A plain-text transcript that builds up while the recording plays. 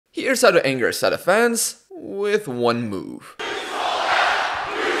Here's how to anger a set of fans with one move.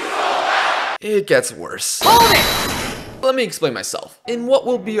 It gets worse. Hold it! Let me explain myself. In what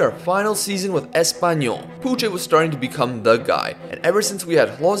will be our final season with Espanyol, Puche was starting to become the guy, and ever since we had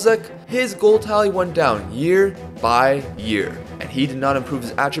Hlozek, his goal tally went down year by year, and he did not improve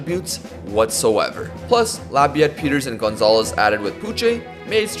his attributes whatsoever. Plus, Labiat, Peters, and Gonzalez added with Puche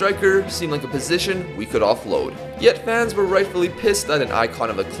made striker seem like a position we could offload. Yet fans were rightfully pissed that an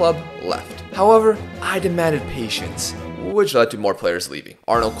icon of the club left. However, I demanded patience, which led to more players leaving.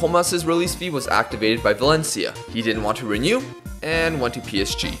 Arnold Comas' release fee was activated by Valencia. He didn't want to renew and went to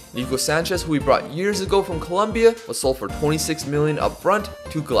PSG. Nico Sanchez, who we brought years ago from Colombia, was sold for 26 million upfront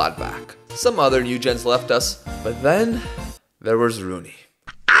to Gladbach. Some other new gens left us, but then there was Rooney.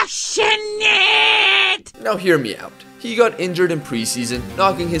 Now hear me out. He got injured in preseason,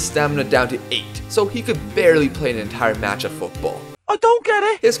 knocking his stamina down to 8, so he could barely play an entire match of football. I don't get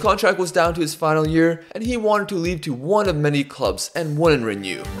it. His contract was down to his final year, and he wanted to leave to one of many clubs and wouldn't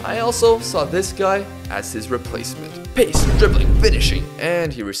renew. I also saw this guy as his replacement. Pace, dribbling, finishing,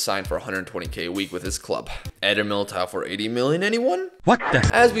 and he resigned for 120k a week with his club. Eder Militao for 80 million, anyone? What the?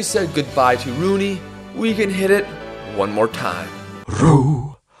 As we said goodbye to Rooney, we can hit it one more time.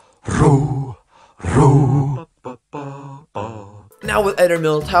 Roo, roo, roo. Now with Eder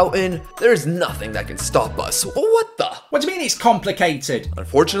Militao in, there is nothing that can stop us. What the? What do you mean it's complicated?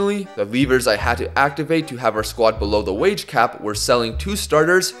 Unfortunately, the levers I had to activate to have our squad below the wage cap were selling 2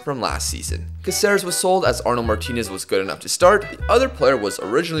 starters from last season. Caceres was sold as Arnold Martinez was good enough to start. The other player was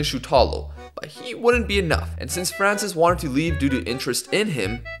originally Shoutalo, but he wouldn't be enough. And since Francis wanted to leave due to interest in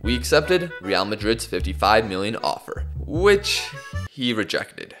him, we accepted Real Madrid's 55 million offer, which he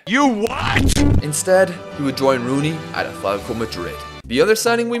rejected. You what? Instead, he would join Rooney at Atletico Madrid. The other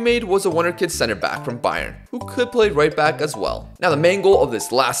signing we made was a wonder-kid center back from Bayern, who could play right back as well. Now the main goal of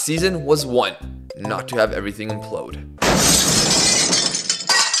this last season was one, not to have everything implode.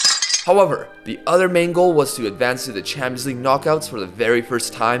 However, the other main goal was to advance to the Champions League knockouts for the very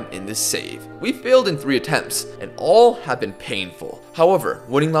first time in this save. We failed in 3 attempts, and all have been painful. However,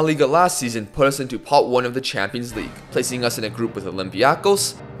 winning La Liga last season put us into pot 1 of the Champions League, placing us in a group with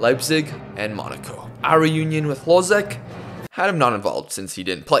Olympiacos, Leipzig, and Monaco. Our reunion with Hlozek had him not involved since he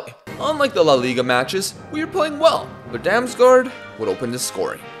didn't play. Unlike the La Liga matches, we were playing well, but Damsgaard would open the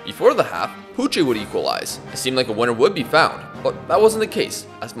scoring. Before the half, Puche would equalize. It seemed like a winner would be found, but that wasn't the case,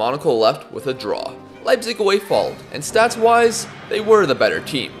 as Monaco left with a draw. Leipzig away followed, and stats-wise, they were the better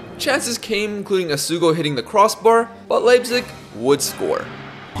team. Chances came, including Asugo hitting the crossbar, but Leipzig would score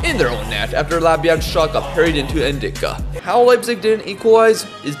in their own net after Labiat's shot got parried into Ndicka. How Leipzig didn't equalize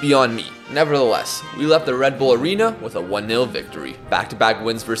is beyond me. Nevertheless, we left the Red Bull Arena with a 1-0 victory. Back-to-back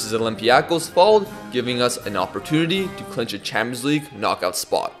wins versus Olympiacos followed, giving us an opportunity to clinch a Champions League knockout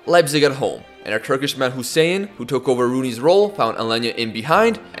spot. Leipzig at home, and our Turkish man Hussein, who took over Rooney's role, found Alenya in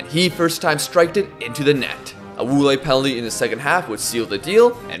behind, and he first time striked it into the net. A Wule penalty in the second half would seal the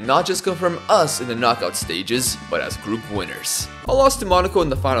deal, and not just confirm us in the knockout stages, but as group winners. A loss to Monaco in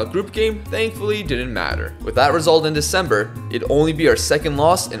the final group game thankfully didn't matter. With that result in December, it'd only be our second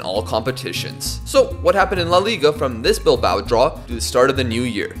loss in all competitions. So what happened in La Liga from this Bilbao draw to the start of the new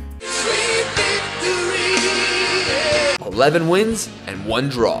year? 11 wins and 1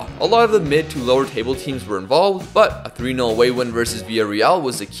 draw. A lot of the mid to lower table teams were involved, but a 3-0 away win versus Villarreal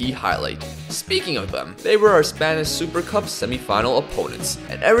was the key highlight. Speaking of them, they were our Spanish Super Cup semi-final opponents,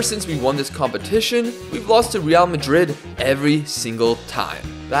 and ever since we won this competition, we've lost to Real Madrid every single time.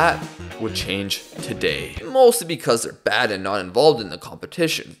 That would change today, mostly because they're bad and not involved in the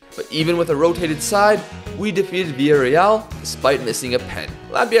competition. But even with a rotated side, we defeated Villarreal despite missing a pen.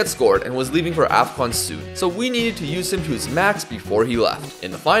 Labiat scored and was leaving for AFCON soon, so we needed to use him to his max before he left. In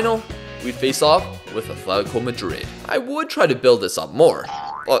the final, we'd face off with Atletico Madrid. I would try to build this up more,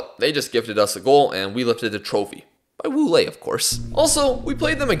 but they just gifted us a goal and we lifted the trophy. By Wule, of course. Also, we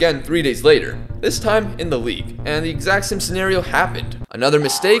played them again 3 days later, this time in the league, and the exact same scenario happened. Another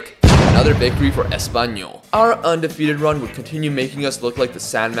mistake, another victory for Espanyol. Our undefeated run would continue making us look like the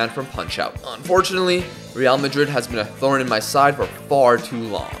Sandman from Punch-Out. Unfortunately, Real Madrid has been a thorn in my side for far too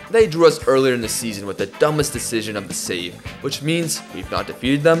long. They drew us earlier in the season with the dumbest decision of the save, which means we've not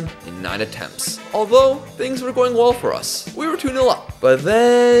defeated them in 9 attempts. Although, things were going well for us. We were 2-0 up, but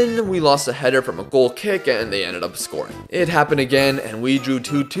then we lost a header from a goal kick and they ended up scoring. It happened again and we drew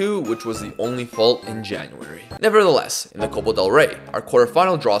 2-2, which was the only fault in January. Nevertheless, in the Copa del Rey, our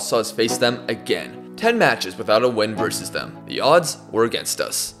quarterfinal draw saw us face them again. 10 matches without a win versus them. The odds were against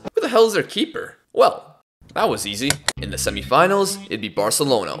us. Who the hell is their keeper? Well, That was easy. In the semifinals, it'd be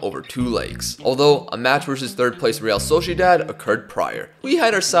Barcelona over 2 legs. Although, a match versus 3rd place Real Sociedad occurred prior. We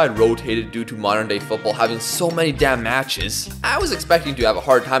had our side rotated due to modern day football having so many damn matches. I was expecting to have a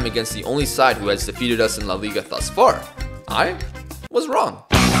hard time against the only side who has defeated us in La Liga thus far. I was wrong.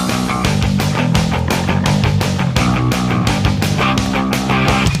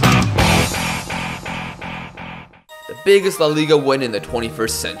 Biggest La Liga win in the 21st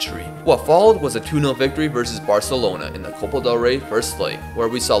century. What followed was a 2-0 victory versus Barcelona in the Copa del Rey first leg, where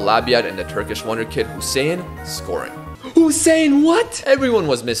we saw Labiat and the Turkish wonder kid Hussein scoring. Hussein what? Everyone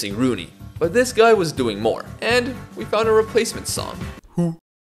was missing Rooney, but this guy was doing more, and we found a replacement song.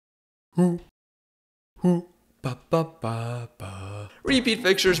 Ba, ba, ba, ba. Repeat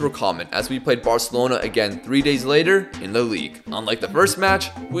fixtures were common as we played Barcelona again 3 days later in the league. Unlike the first match,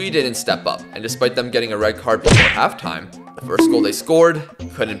 we didn't step up, and despite them getting a red card before halftime, the first goal they scored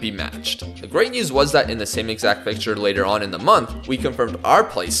couldn't be matched. The great news was that in the same exact fixture later on in the month, we confirmed our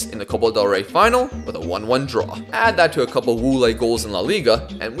place in the Copa del Rey final with a 1-1 draw. Add that to a couple Wu-Lei goals in La Liga,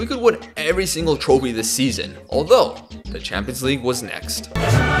 and we could win every single trophy this season, although the Champions League was next.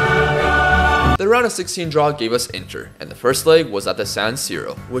 The round of 16 draw gave us Inter, and the first leg was at the San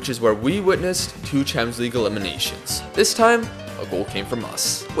Siro, which is where we witnessed 2 Champions League eliminations. This time, a goal came from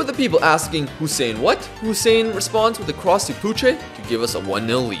us. With the people asking, Hussein what? Hussein responds with a cross to Puche to give us a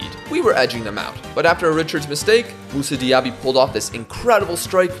 1-0 lead. We were edging them out, but after Richard's mistake, Moussa Diaby pulled off this incredible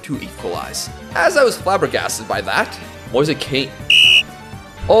strike to equalize. As I was flabbergasted by that, Moise Kean.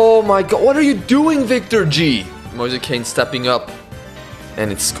 Oh my god, what are you doing, Victor G? Moise Kean stepping up,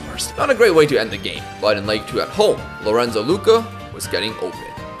 and it scores. Not a great way to end the game, but in leg 2 at home, Lorenzo Luca was getting open.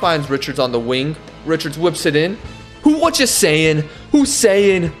 Finds Richards on the wing, Richards whips it in. What you saying? Who's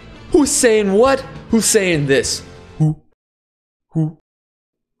saying? Who's saying what? Who's saying this? Who,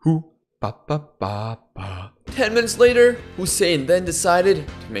 ba ba ba ba. 10 minutes later, Hussein then decided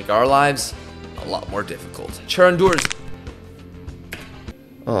to make our lives a lot more difficult. Charandur's.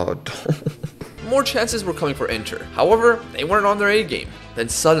 Oh, don't. More chances were coming for Inter. However, they weren't on their A game. Then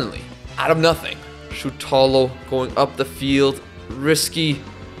suddenly, out of nothing, Shutalo going up the field, risky,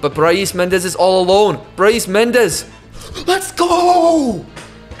 but Brais Mendes is all alone. Brais Mendes, let's go!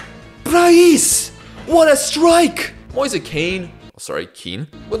 Brais, what a strike! Moise Kean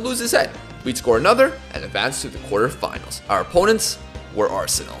would lose his head. We'd score another and advance to the quarterfinals. Our opponents were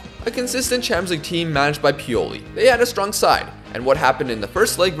Arsenal, a consistent Champions League team managed by Pioli. They had a strong side, and what happened in the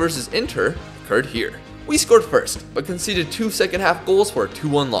first leg versus Inter occurred here. We scored first, but conceded 2 second-half goals for a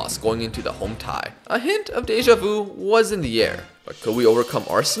 2-1 loss going into the home tie. A hint of deja vu was in the air, but could we overcome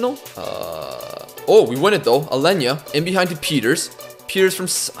Arsenal? Oh, we win it though. Alenya, in behind to Peters. Peters from...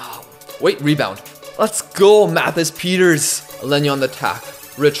 wait, rebound. Let's go, Mathis Peters. Alenya on the attack.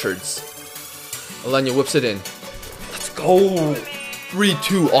 Richards. Alenya whips it in. Let's go.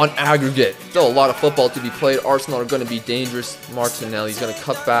 3-2 on aggregate. Still a lot of football to be played. Arsenal are going to be dangerous. Martinelli's going to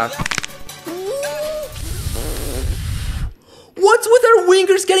cut back. What's with our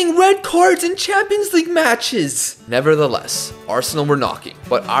wingers getting red cards in Champions League matches? Nevertheless, Arsenal were knocking,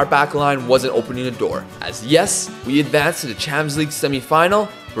 but our backline wasn't opening the door, as yes, we advanced to the Champions League semi-final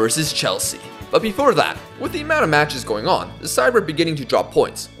versus Chelsea. But before that, with the amount of matches going on, the side were beginning to drop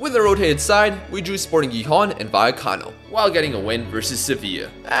points. With a rotated side, we drew Sporting Gijon and Vallecano, while getting a win versus Sevilla.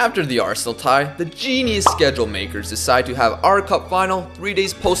 After the Arsenal tie, the genius schedule makers decide to have our cup final 3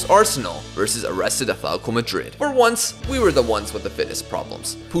 days post-Arsenal versus arrested Atletico Madrid. For once, we were the ones with the fitness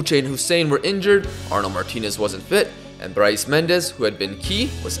problems. Puche and Hussein were injured, Arnold Martinez wasn't fit, and Brais Mendes, who had been key,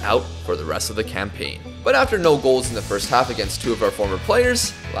 was out for the rest of the campaign. But after no goals in the first half against 2 of our former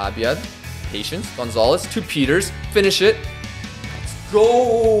players, Labiad, Patience, Gonzalez, to Peters, finish it. Let's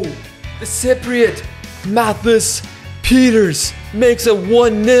go! The Cypriot, Mathis Peters makes it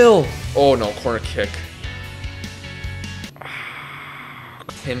 1-0. Oh no, corner kick.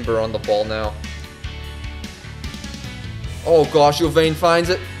 Timber on the ball now. Oh gosh, Uvain finds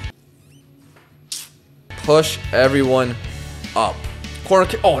it. Push everyone up. Corner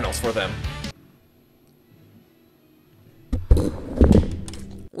kick. Oh no, it's for them.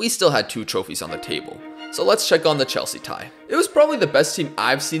 We still had 2 trophies on the table, so let's check on the Chelsea tie. It was probably the best team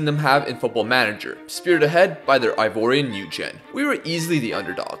I've seen them have in Football Manager, spirited ahead by their Ivorian new gen. We were easily the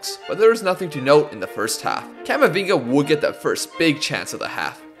underdogs, but there was nothing to note in the first half. Camavinga would get that first big chance of the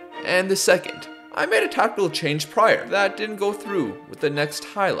half, and the second. I made a tactical change prior. That didn't go through with the next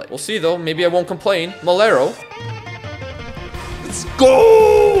highlight. We'll see though, maybe I won't complain. Malero. Let's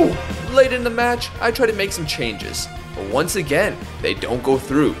go! Late in the match, I tried to make some changes, but once again, they don't go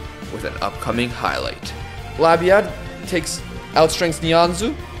through with an upcoming highlight. Labiad takes outstrengths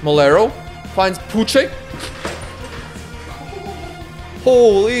Nianzu, Malero, finds Puche.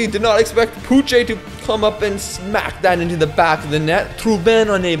 Holy, did not expect Puche to come up and smack that into the back of the net. Truben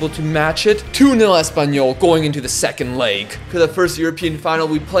unable to match it. 2-0 Espanyol going into the second leg. Could the first European final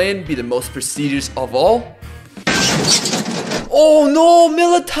we play in be the most prestigious of all? Oh no,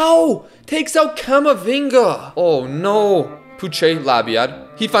 Militao takes out Camavinga. Oh no. Puche,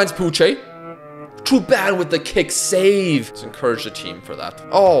 Labiad. He finds Puche. Truben with the kick save. Let's encourage the team for that.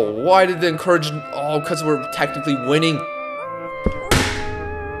 Oh, why did they encourage? Oh, because we're technically winning.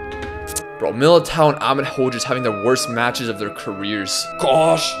 Bro, Militao and Ahmed Hodzic having their worst matches of their careers.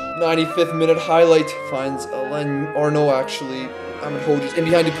 Gosh, 95th minute highlight finds Alen, or no, actually, Ahmed Hodzic in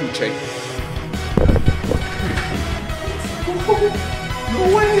behind the Puche.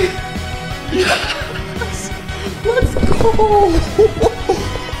 No way! Yes! Let's go!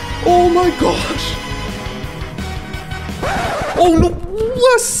 Oh my gosh! Oh no!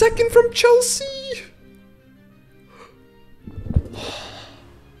 Last second from Chelsea!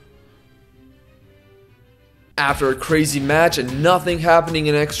 After a crazy match and nothing happening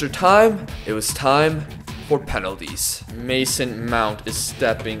in extra time, it was time for penalties. Mason Mount is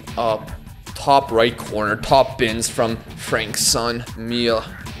stepping up. Top right corner, top bins from Frank's son, Mia.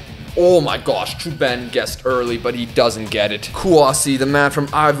 Oh my gosh, Truben guessed early, but he doesn't get it. Kouassi, the man from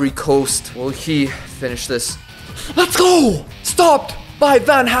Ivory Coast, will he finish this? Let's go! Stopped by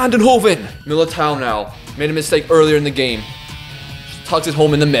Van Handenhoven. Militao now, made a mistake earlier in the game. Tucks it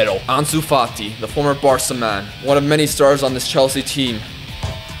home in the middle. Ansu Fati, the former Barca man, one of many stars on this Chelsea team.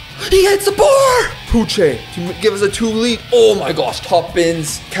 He hits the bar! Puche to give us a 2 lead. Oh my gosh, top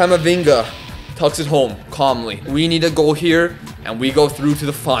bins. Camavinga tucks it home calmly. We need a goal here, and we go through to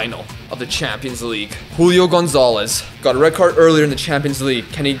the final of the Champions League. Julio Gonzalez got a red card earlier in the Champions League.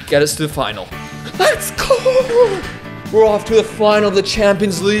 Can he get us to the final? Let's go! We're off to the final of the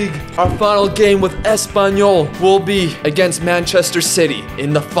Champions League. Our final game with Espanyol will be against Manchester City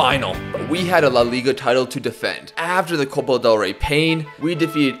in the final. But we had a La Liga title to defend. After the Copa del Rey pain, we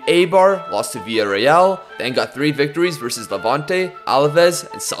defeated Eibar, lost to Villarreal, then got 3 victories versus Levante, Alaves,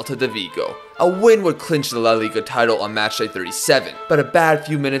 and Celta de Vigo. A win would clinch the La Liga title on matchday 37, but a bad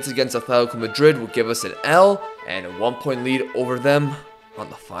few minutes against Atletico Madrid would give us an L and a 1-point lead over them on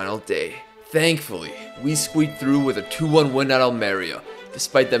the final day. Thankfully, we squeaked through with a 2-1 win at Almeria,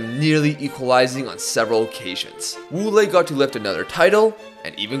 despite them nearly equalizing on several occasions. Wule got to lift another title,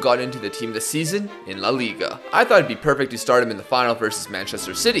 and even got into the team of the season in La Liga. I thought it'd be perfect to start him in the final versus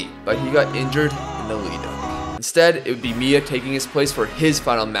Manchester City, but he got injured in the lead-up. Instead, it would be Mia taking his place for his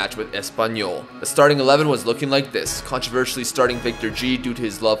final match with Espanyol. The starting 11 was looking like this, controversially starting Victor G due to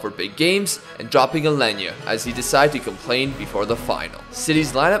his love for big games, and dropping Alenya as he decided to complain before the final.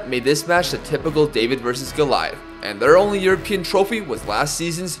 City's lineup made this match the typical David versus Goliath, and their only European trophy was last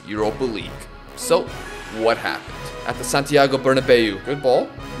season's Europa League. So, what happened? At the Santiago Bernabeu, good ball,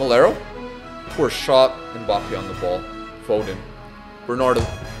 Malero, poor shot, Mbappe on the ball, Foden, Bernardo,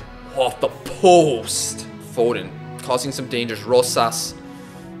 off the post. Foden, causing some dangers. Rosas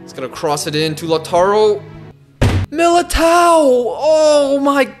is gonna cross it in to Lautaro. Militao! Oh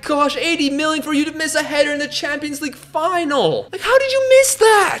my gosh, 80 million for you to miss a header in the Champions League final! Like, how did you miss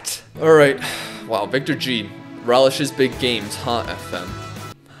that? Alright, wow, Victor G relishes big games, huh, FM?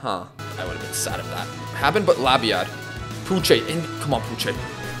 Huh, I would have been sad if that happened, but Labiad. Puche, in, come on, Puche.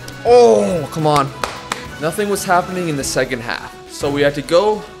 Oh, come on. Nothing was happening in the second half, so we had to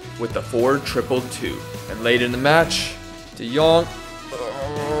go with the 4-2-2. And late in the match, De Jong,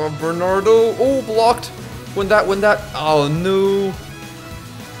 Bernardo, oh, blocked. Win that, oh no.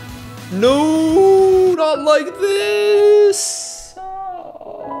 No, not like this.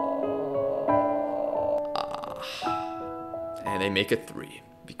 And they make it 3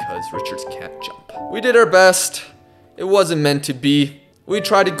 because Richards can't jump. We did our best. It wasn't meant to be. We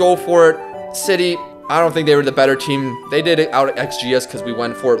tried to go for it. City, I don't think they were the better team. They did it out at XGS because we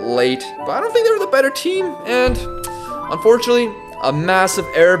went for it late. But I don't think they were the better team. And unfortunately, a massive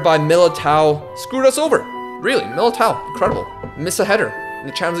error by Militao screwed us over. Really, Militao, incredible. Miss a header in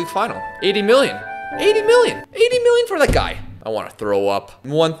the Champions League final. 80 million. 80 million. 80 million for that guy. I want to throw up.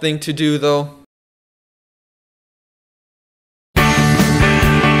 One thing to do though.